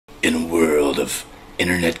In a world of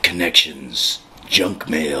internet connections, junk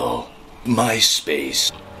mail,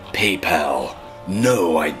 MySpace, PayPal,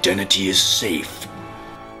 no identity is safe.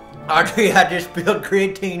 Audrey, I just spilled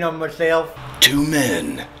creatine on myself. Two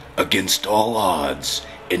men, against all odds,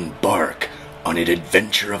 embark on an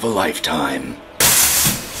adventure of a lifetime.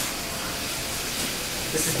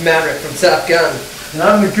 This is Maverick from Top Gun. And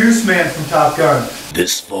I'm the Goose Man from Top Gun.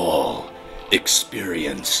 This fall,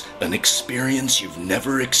 experience an experience you've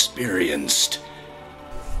never experienced.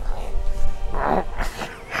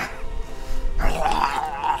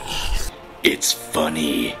 It's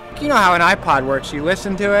funny. You know how an iPod works. You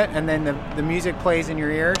listen to it and then the music plays in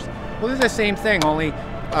your ears? Well, this is the same thing, only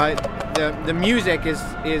the music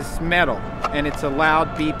is metal and it's a loud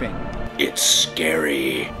beeping. It's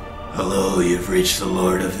scary. Hello, you've reached the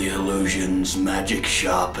Lord of the Illusions, Magic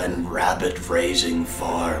Shop, and Rabbit Raising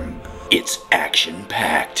Farm. It's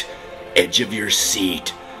action-packed, edge of your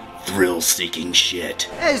seat, thrill-seeking shit.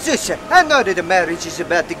 Hey, Zeus, I know that a marriage is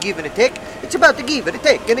about the give and a take. It's about the give and a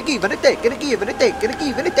take, and a give and a take, and a give and a take, and a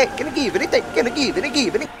give and a take, and a give and a take, and a give and a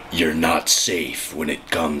give and a... You're not safe when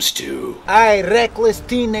it comes to... I, reckless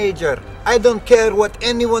teenager. I don't care what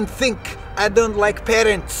anyone think. I don't like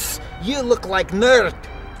parents. You look like nerd.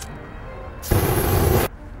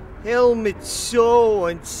 Helmet's so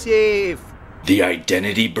unsafe. The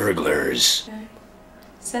Identity Burglars.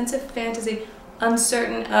 Sense of fantasy,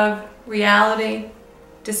 uncertain of reality,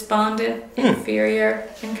 despondent, inferior,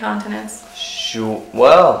 incontinence. Sure.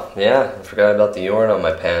 Well, yeah, I forgot about the urine on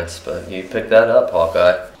my pants, but you picked that up,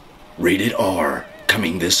 Hawkeye. Rated R,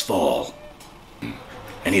 coming this fall.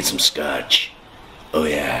 I need some scotch. Oh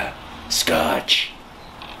yeah, scotch.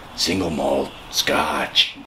 Single malt scotch.